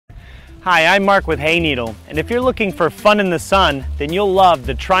Hi, I'm Mark with Hayneedle, and if you're looking for fun in the sun, then you'll love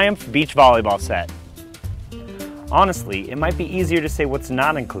the Triumph Beach Volleyball set. Honestly, it might be easier to say what's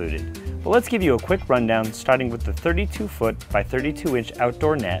not included, but let's give you a quick rundown starting with the 32-foot by 32-inch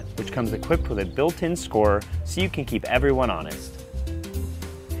outdoor net, which comes equipped with a built-in scorer so you can keep everyone honest.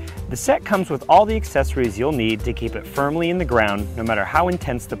 The set comes with all the accessories you'll need to keep it firmly in the ground no matter how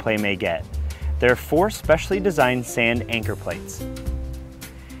intense the play may get. There are 4 specially designed sand anchor plates.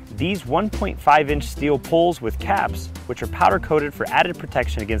 These 1.5-inch steel poles with caps, which are powder coated for added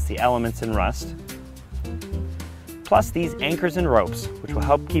protection against the elements and rust. Plus these anchors and ropes, which will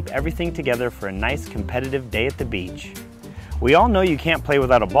help keep everything together for a nice competitive day at the beach. We all know you can't play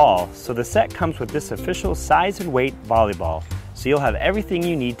without a ball, so the set comes with this official size and weight volleyball, so you'll have everything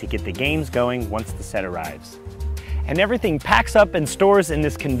you need to get the games going once the set arrives. And everything packs up and stores in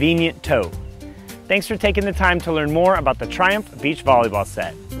this convenient tote. Thanks for taking the time to learn more about the Triumph Beach Volleyball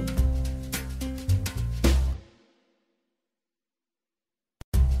set.